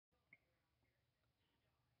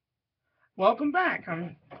Welcome back.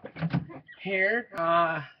 I'm here.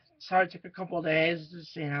 Sorry it took a couple of days to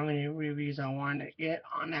see how many reviews I wanted to get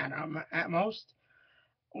on that Atmos.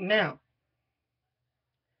 Now,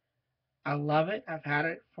 I love it. I've had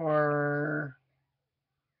it for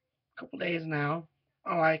a couple of days now.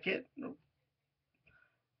 I like it.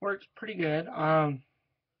 Works pretty good. I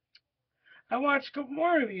watched a couple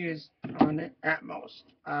more reviews on it Atmos.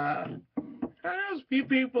 There's a few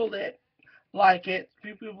people that like it. A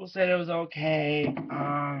few people said it was okay.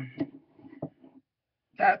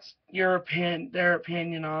 That's their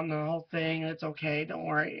opinion on the whole thing. It's okay. Don't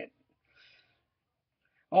worry.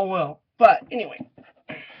 Oh well. But anyway,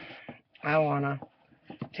 I wanna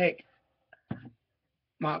take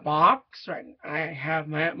my box. Right, I have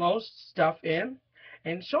my utmost stuff in,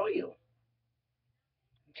 and show you.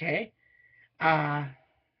 Okay. Uh,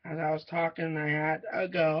 as I was talking, I had a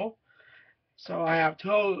go. So I have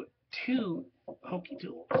two hokey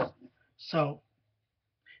tools. So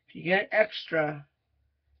if you get extra,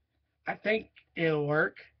 I think it'll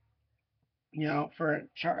work. For a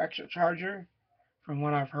extra charger, from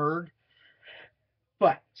what I've heard.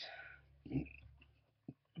 But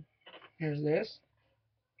here's this.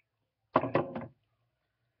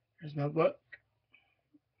 Here's my book.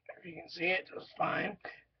 If you can see it, just fine.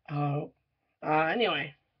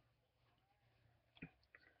 Anyway, I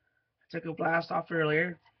took a blast off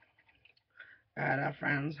earlier at a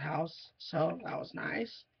friend's house, so that was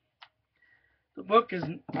nice. The book is,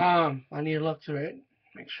 I need to look through it,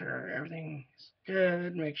 make sure everything's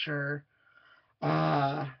good, make sure,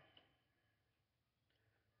 well,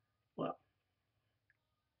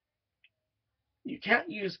 you can't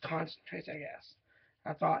use concentrates, I guess.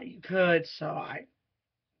 I thought you could, so I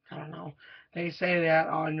don't know. They say that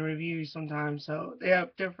on reviews sometimes, so they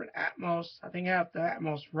have different Atmos. I think I have the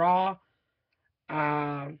Atmos Raw.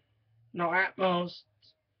 No, Atmos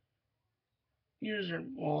user,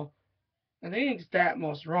 well, I think it's the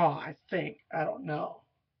Atmos Raw, I think. I don't know.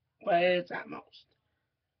 But it's Atmos.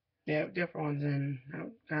 They have different ones, and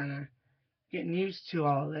I'm kind of getting used to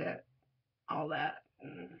all that.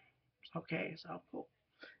 Okay, so cool.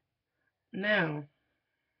 Now,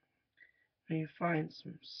 let me find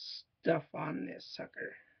some stuff on this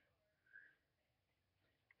sucker.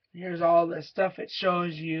 Here's all the stuff it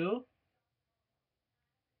shows you.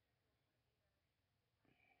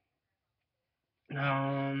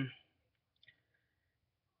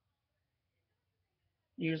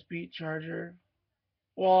 USB charger,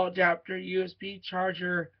 wall adapter, USB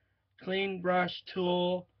charger, clean brush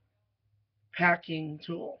tool, packing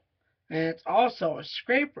tool. And it's also a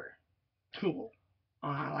scraper tool.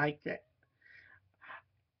 I liked it.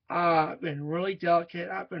 I've been really delicate.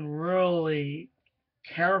 I've been really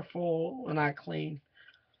careful when I clean.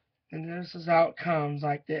 And this is how it comes,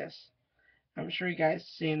 like this. I'm sure you guys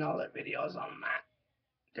seen all the videos on that.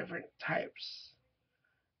 Different types.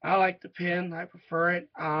 I like the pen. I prefer it.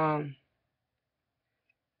 I'm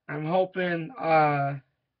hoping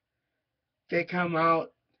they come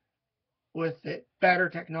out with it better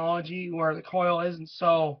technology where the coil isn't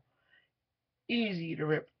so easy to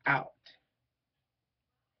rip out,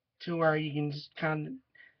 to where you can just kind of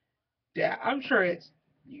dab. I'm sure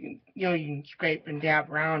you can scrape and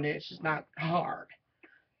dab around it. It's just not hard,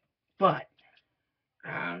 but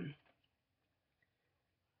um,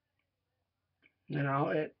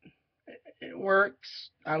 it works.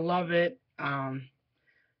 I love it.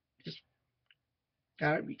 Just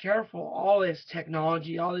gotta be careful. All this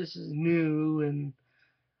technology, all this is new, and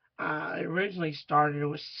it originally started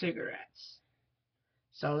with cigarettes,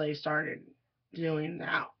 so they started doing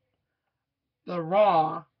the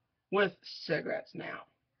raw with cigarettes now.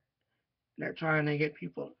 They're trying to get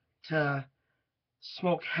people to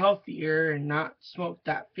smoke healthier and not smoke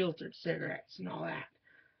that filtered cigarettes and all that.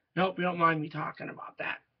 I hope you don't mind me talking about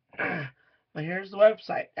that. But here's the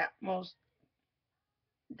website, atmos.com.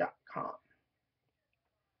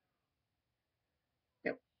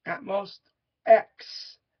 Yep, Atmos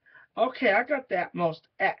X. Okay, I got the Atmos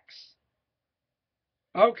X.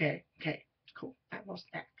 Okay, cool. Atmos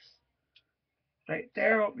X. Right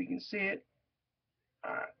there, hope you can see it.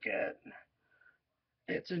 Good.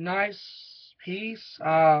 It's a nice piece.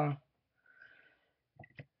 I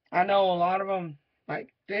know a lot of them,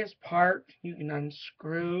 like this part, you can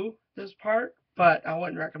unscrew this part, but I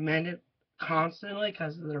wouldn't recommend it constantly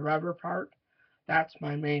because of the rubber part. That's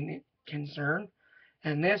my main concern.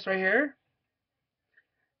 And this right here,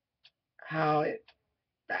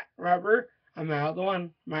 that rubber, I'm out of the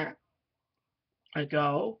one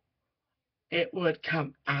ago, it would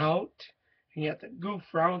come out, and you have to goof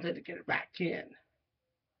around with it to get it back in.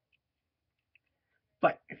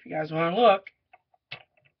 But if you guys want to look,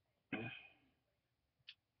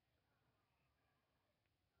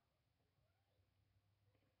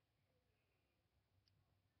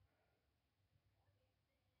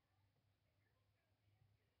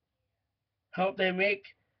 Hope they make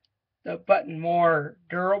the button more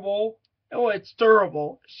durable. Oh, it's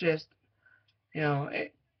durable. It's just, I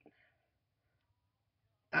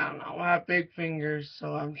don't know. I have big fingers,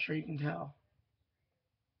 so I'm sure you can tell.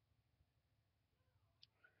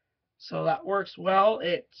 So that works well.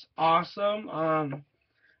 It's awesome.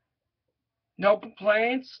 No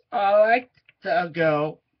complaints. I like the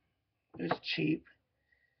Go. It was cheap.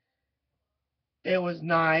 It was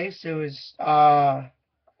nice. It was,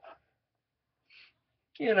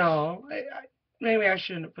 maybe I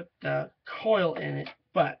shouldn't have put the coil in it,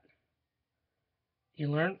 but you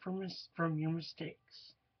learn from your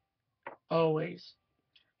mistakes. Always,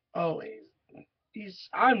 always.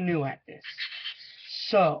 I'm new at this.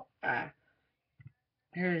 So,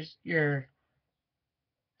 here's your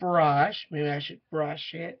brush. Maybe I should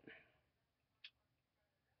brush it.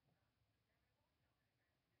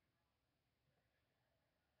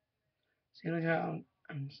 See, look how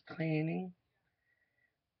I'm cleaning.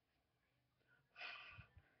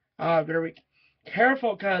 Better be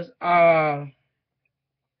careful because I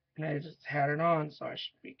just had it on, so I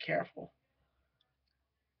should be careful.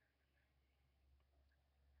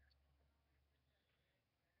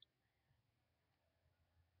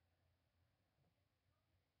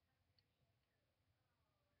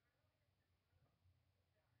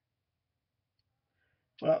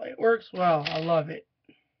 Well, it works well. I love it.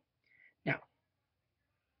 Now,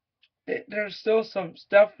 there's still some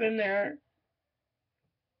stuff in there.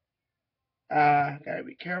 Gotta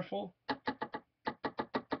be careful.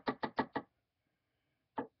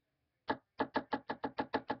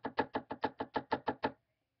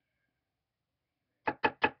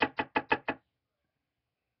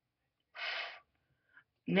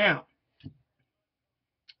 Now,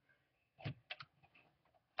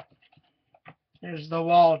 there's the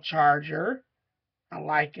wall charger. I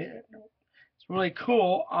like it. It's really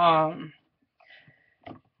cool.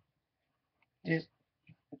 Just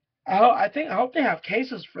I hope they have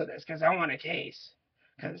cases for this because I want a case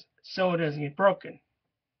because so it doesn't get broken.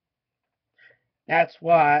 That's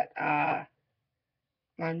what my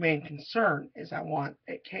main concern is. I want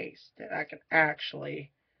a case that I can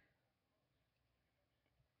actually.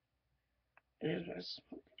 Here's my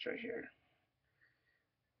smoke right here.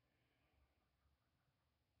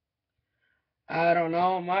 I don't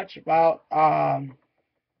know much about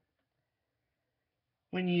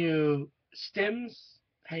when you stems,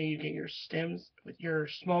 how you get your stems with your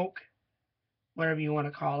smoke, whatever you want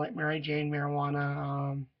to call it, Mary Jane,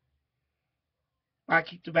 marijuana,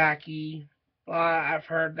 wacky tobacco. Well, I've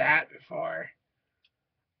heard that before.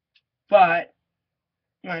 But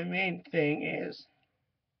my main thing is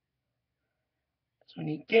when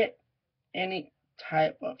you get any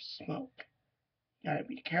type of smoke, you gotta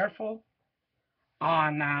be careful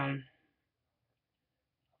on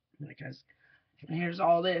because here's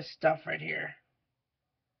all this stuff right here.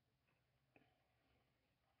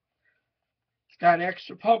 It's got an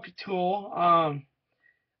extra poke tool.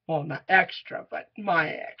 Well, not extra, but my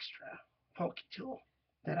extra poke tool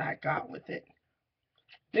that I got with it.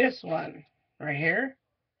 This one right here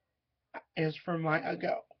is for my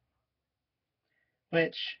Go,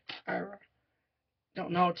 which I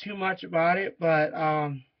don't know too much about it, but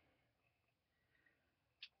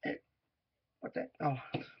what that? Oh,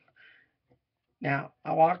 now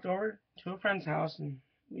I walked over to a friend's house and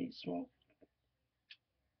we smoked.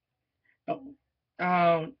 Oh,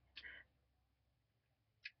 um,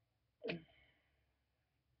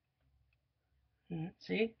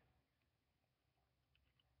 see,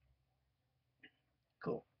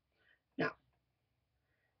 cool. Now,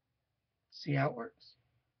 see how it works.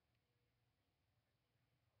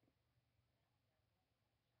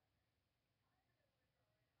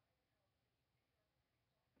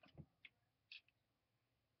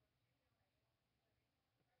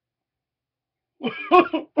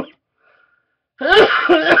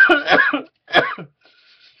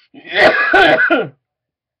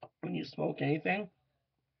 When you smoke anything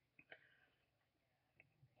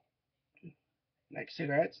like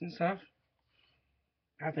cigarettes and stuff,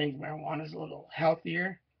 I think marijuana is a little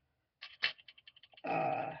healthier.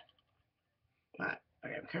 Not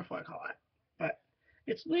okay, I'm careful what I call it, but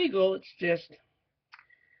it's legal. It's just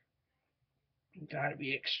you gotta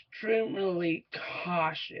be extremely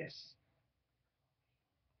cautious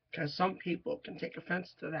because some people can take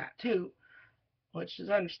offense to that too, which is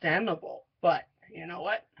understandable. But you know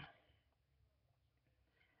what?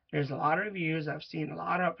 There's a lot of reviews. I've seen a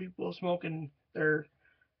lot of people smoking their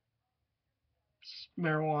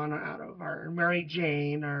marijuana out of our Mary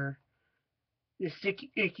Jane or the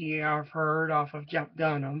Sticky Icky I've heard off of Jeff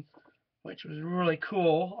Dunham, which was really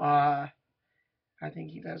cool. I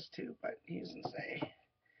think he does too, but he doesn't say.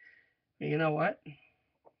 But you know what?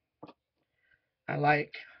 I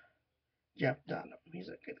like Jeff Dunham. He's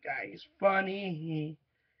a good guy. He's funny. He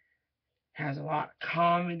has a lot of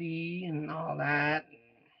comedy and all that.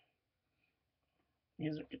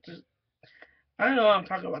 He's just, I don't know why I'm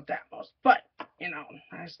talking about that most, but I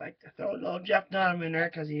just like to throw a little Jeff Dunham in there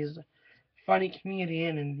because he's a funny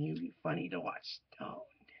comedian and he'd be funny to watch. Stoned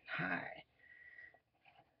and high.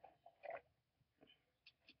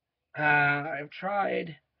 I've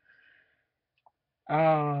tried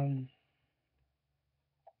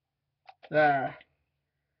the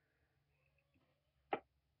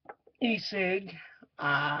e-cig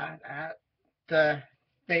at the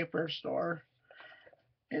vapor store.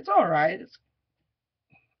 It's all right. It's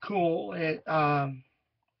cool. It's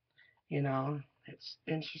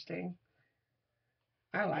interesting.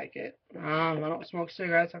 I like it. I don't smoke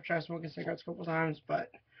cigarettes. I've tried smoking cigarettes a couple times, but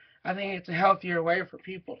I think it's a healthier way for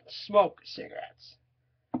people to smoke cigarettes.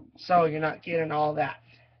 So you're not getting all that,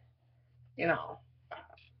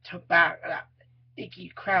 tobacco, that icky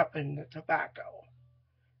crap in the tobacco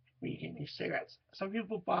when you get these cigarettes. Some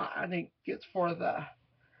people buy, I think it's for the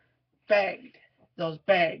those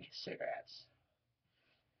bag cigarettes.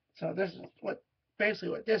 So this is basically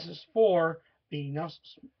what this is for, being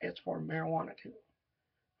it's for marijuana too,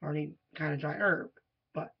 or any kind of dry herb.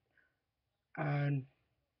 But I'm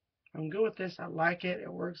good with this. I like it.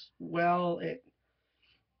 It works well.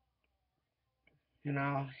 You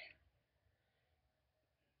know,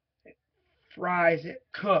 it fries, it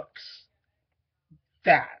cooks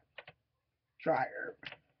that dry herb.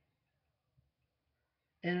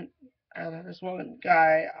 And this one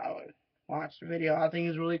guy, I would watch the video. I think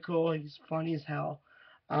he's really cool. He's funny as hell.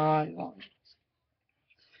 Talks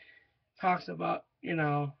about,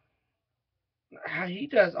 how he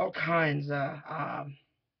does all kinds of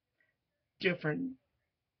different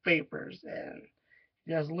vapors, and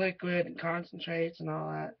he does liquid and concentrates and all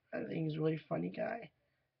that. I think he's a really funny guy.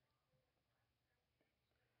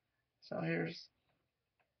 So here's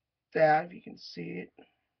that, if you can see it.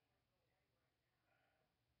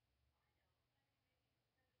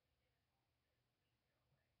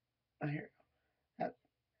 Oh, here. That,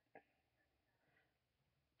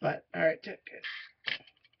 but, alright, good.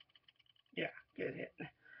 Yeah, good hit.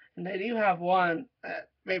 And they do have one at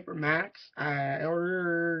Vapor Max. I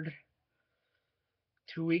ordered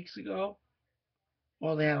 2 weeks ago.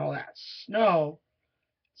 Well, they had all that snow,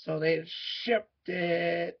 so they shipped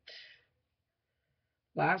it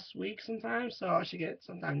last week sometime. So I should get it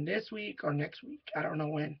sometime this week or next week. I don't know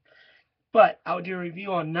when. But I'll do a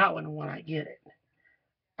review on that one when I get it.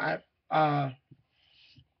 I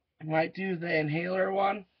might do the inhaler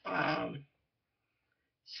one.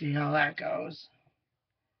 See how that goes.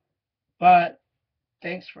 But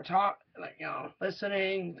thanks for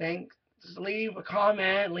listening. Thanks. Just leave a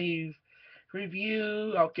comment, leave a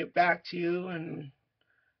review. I'll get back to you and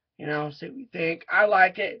see what you think. I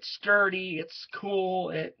like it. It's sturdy. It's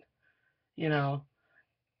cool. You know,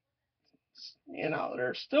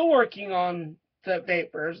 they're still working on the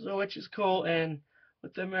vapors, which is cool. And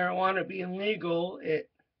with the marijuana being legal, it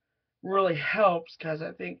really helps because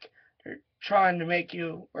I think they're trying to make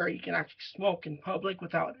you where you can actually smoke in public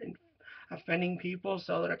without offending people.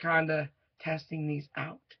 So they're kind of testing these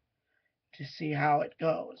out to see how it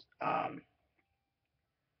goes.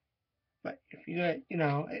 But if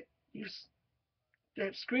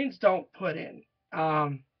the screens don't put in.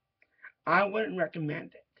 I wouldn't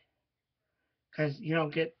recommend it because you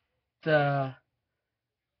don't get the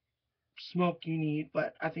smoke you need.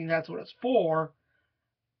 But I think that's what it's for.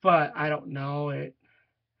 But I don't know. It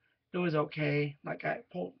was okay. Like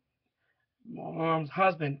my mom's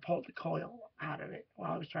husband pulled the coil out of it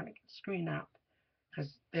while I was trying to get the screen out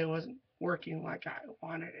because it wasn't working like I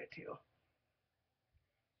wanted it to.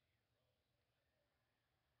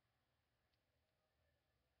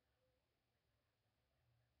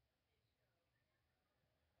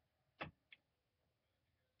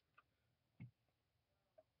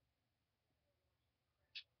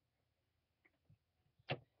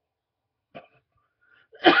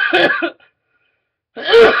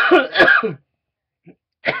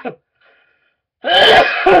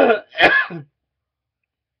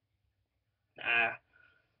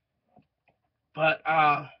 But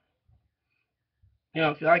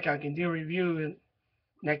if you like, I can do a review in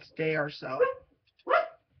next day or so.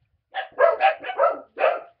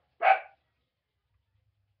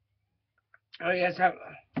 Oh, you guys have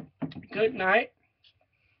a good night.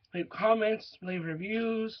 Leave comments, leave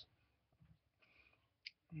reviews.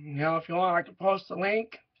 If you want, I can post a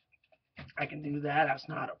link. I can do that. That's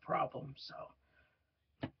not a problem. So,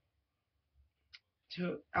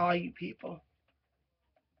 to all you people.